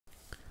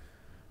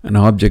An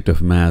object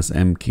of mass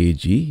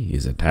mkg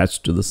is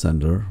attached to the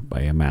center by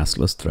a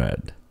massless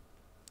thread.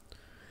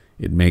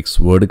 It makes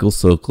vertical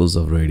circles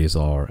of radius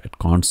r at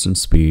constant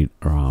speed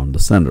around the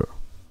center.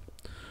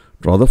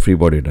 Draw the free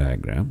body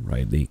diagram,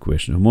 write the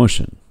equation of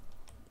motion.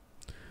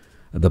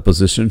 At the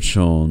position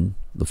shown,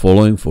 the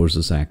following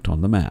forces act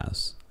on the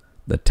mass.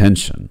 The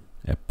tension,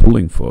 a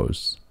pulling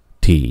force,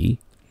 T,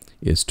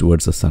 is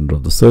towards the center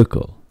of the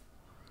circle,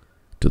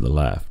 to the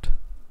left.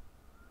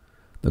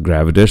 The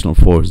gravitational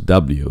force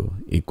W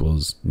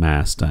equals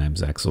mass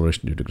times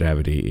acceleration due to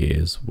gravity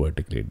is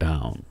vertically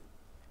down.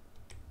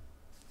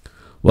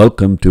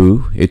 Welcome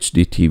to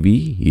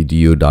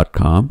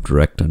HDTVEDU.com,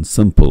 direct and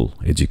simple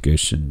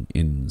education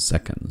in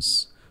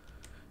seconds.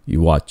 You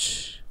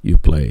watch, you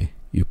play,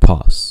 you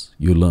pause,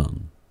 you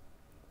learn.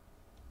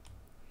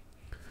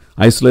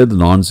 Isolate the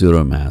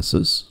non-zero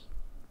masses.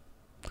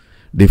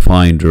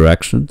 Define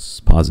directions,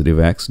 positive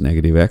x,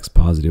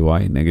 positive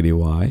y, negative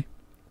y.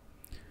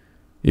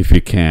 If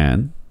you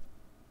can,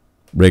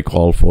 break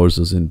all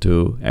forces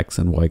into x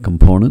and y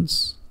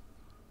components,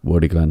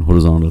 vertical and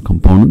horizontal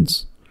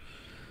components.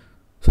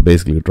 So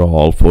basically draw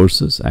all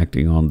forces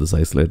acting on this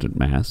isolated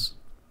mass.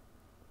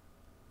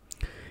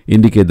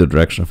 Indicate the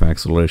direction of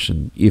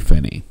acceleration, if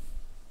any.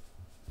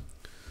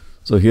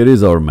 So here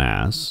is our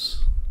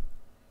mass,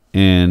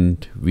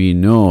 and we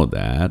know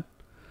that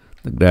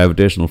the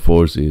gravitational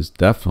force is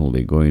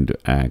definitely going to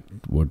act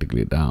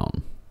vertically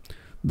down.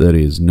 There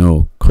is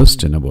no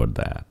question about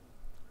that.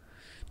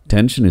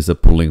 Tension is a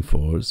pulling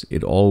force.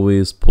 It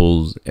always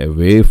pulls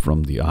away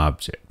from the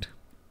object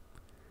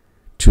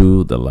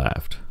to the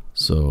left.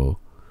 So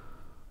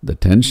the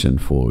tension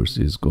force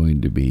is going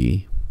to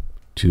be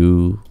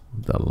to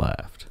the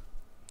left.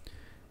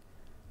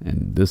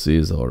 And this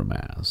is our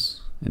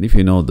mass. And if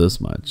you know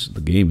this much,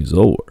 the game is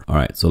over. All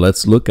right, so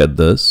let's look at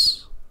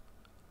this.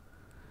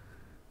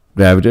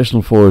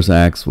 Gravitational force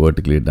acts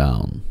vertically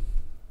down.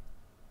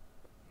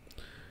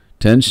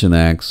 Tension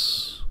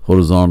acts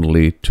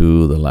horizontally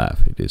to the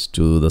left. It is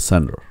to the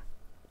center.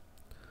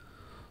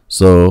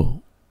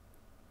 So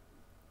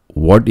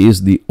what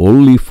is the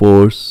only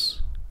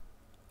force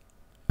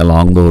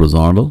along the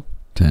horizontal?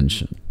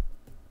 Tension.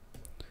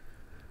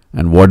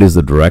 And what is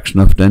the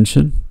direction of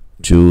tension?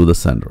 To the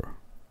center.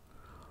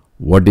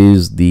 What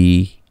is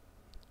the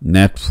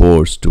net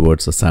force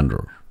towards the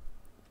center?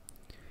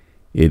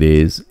 It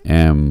is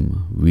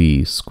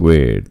mv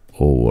squared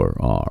over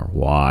r.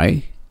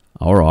 Why?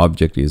 Our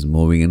object is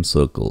moving in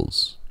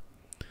circles.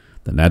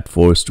 The net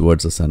force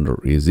towards the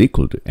center is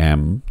equal to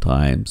m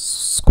times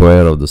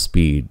square of the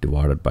speed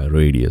divided by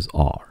radius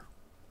r.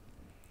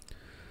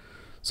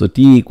 So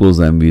T equals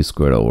mv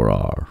squared over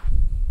r.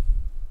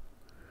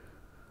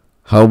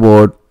 How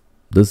about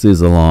this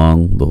is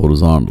along the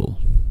horizontal?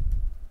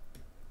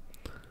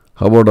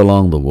 How about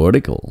along the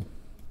vertical?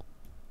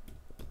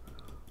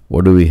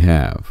 What do we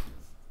have?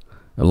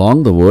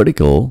 Along the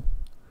vertical,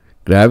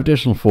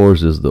 gravitational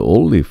force is the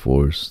only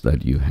force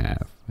that you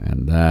have,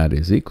 and that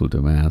is equal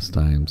to mass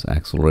times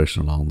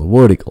acceleration along the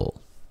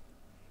vertical.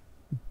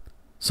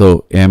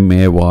 So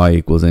may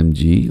equals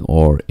mg,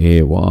 or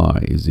ay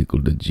is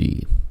equal to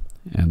g,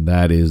 and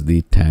that is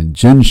the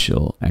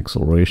tangential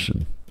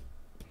acceleration.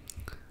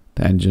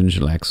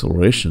 Tangential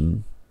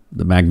acceleration,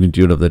 the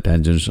magnitude of the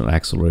tangential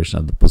acceleration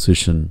at the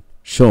position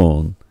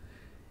shown,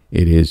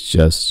 it is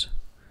just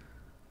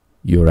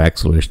your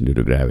acceleration due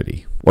to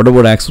gravity. What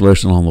about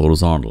acceleration along the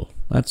horizontal?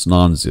 That's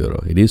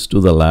non-zero. It is to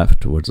the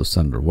left towards the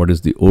center. What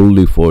is the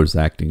only force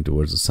acting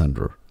towards the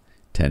center?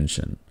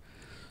 Tension.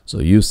 So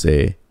you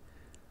say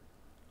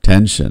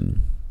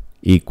tension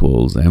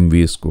equals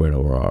mv squared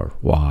over r.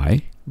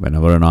 Why?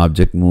 Whenever an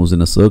object moves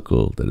in a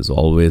circle, there is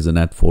always a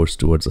net force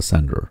towards the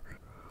center.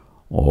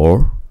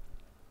 Or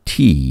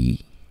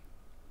T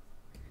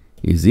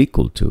is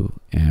equal to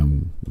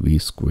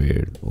mv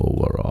squared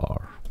over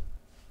r.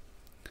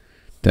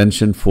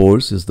 Tension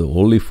force is the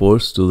only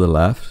force to the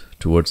left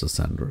towards the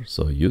center.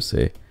 So you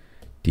say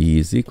T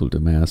is equal to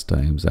mass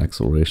times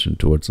acceleration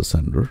towards the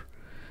center.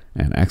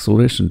 And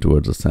acceleration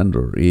towards the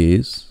center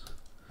is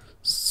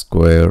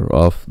square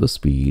of the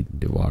speed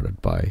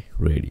divided by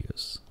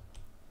radius.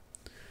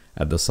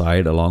 At the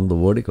side along the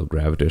vertical,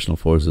 gravitational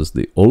force is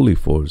the only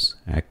force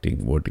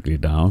acting vertically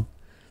down.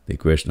 The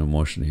equation of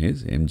motion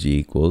is mg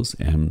equals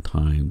m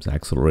times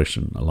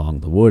acceleration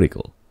along the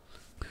vertical.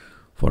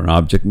 For an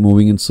object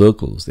moving in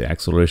circles, the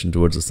acceleration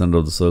towards the center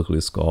of the circle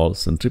is called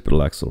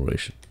centripetal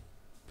acceleration.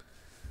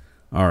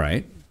 All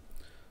right,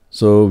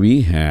 so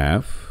we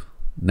have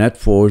net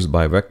force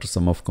by vector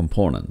sum of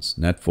components.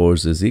 Net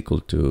force is equal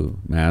to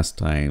mass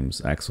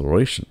times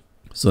acceleration.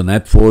 So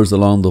net force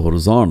along the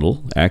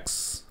horizontal,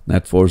 x,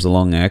 net force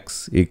along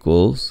x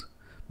equals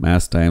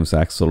mass times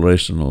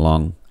acceleration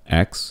along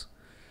x.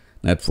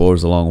 Net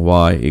force along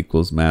y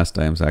equals mass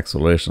times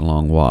acceleration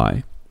along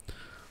y.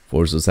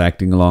 Forces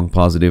acting along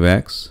positive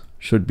x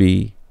should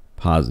be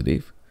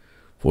positive.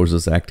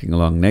 Forces acting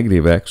along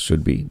negative x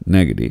should be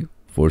negative.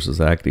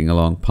 Forces acting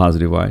along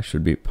positive y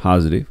should be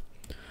positive.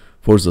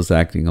 Forces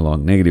acting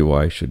along negative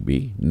y should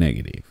be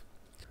negative.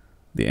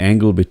 the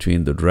angle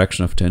between the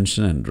direction of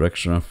tension and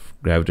direction of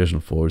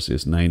gravitational force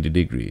is 90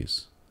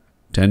 degrees.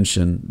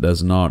 Tension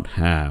does not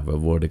have a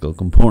vertical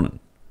component.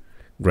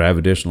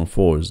 Gravitational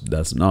force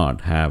does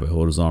not have a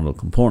horizontal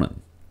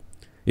component.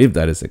 If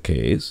that is the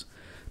case,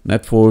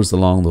 net force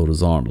along the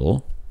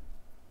horizontal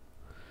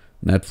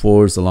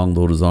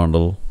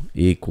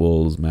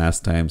equals mass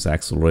times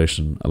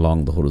acceleration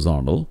along the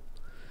horizontal.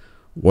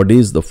 What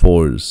is the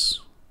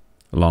force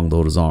along the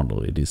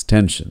horizontal? It is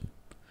tension.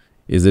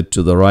 Is it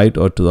to the right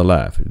or to the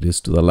left? It is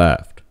to the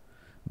left.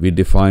 We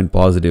define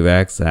positive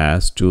x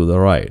as to the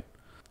right.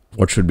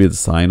 What should be the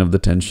sign of the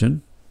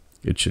tension?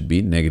 It should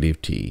be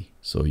negative t.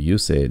 So you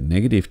say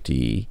negative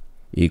t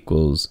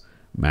equals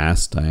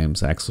mass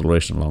times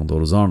acceleration along the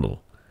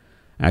horizontal.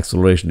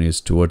 Acceleration is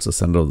towards the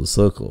center of the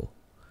circle.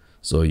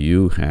 So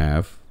you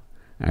have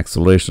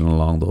acceleration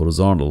along the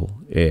horizontal,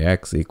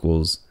 ax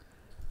equals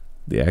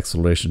the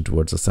acceleration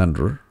towards the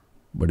center,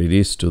 but it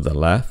is to the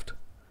left,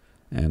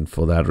 and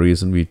for that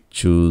reason we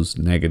choose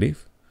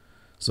negative.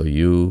 So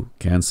you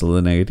cancel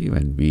the negative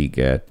and we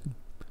get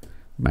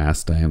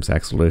mass times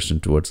acceleration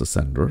towards the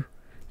center.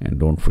 And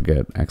don't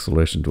forget,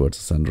 acceleration towards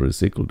the center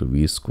is equal to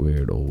v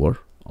squared over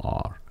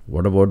r.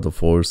 What about the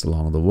force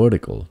along the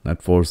vertical?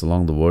 Net force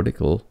along the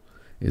vertical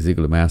is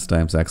equal to mass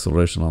times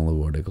acceleration along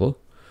the vertical.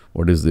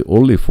 What is the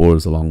only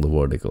force along the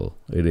vertical?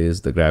 It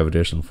is the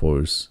gravitational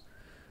force.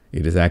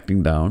 It is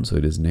acting down, so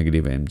it is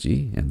negative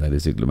mg, and that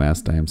is equal to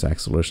mass times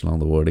acceleration along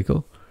the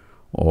vertical,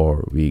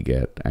 or we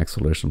get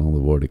acceleration along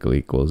the vertical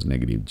equals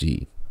negative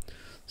g.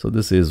 So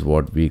this is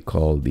what we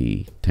call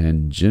the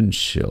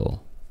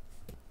tangential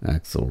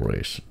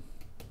acceleration.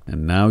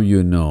 And now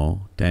you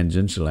know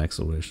tangential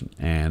acceleration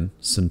and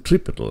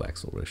centripetal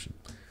acceleration.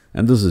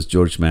 And this is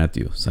George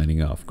Mathew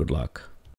signing off. Good luck.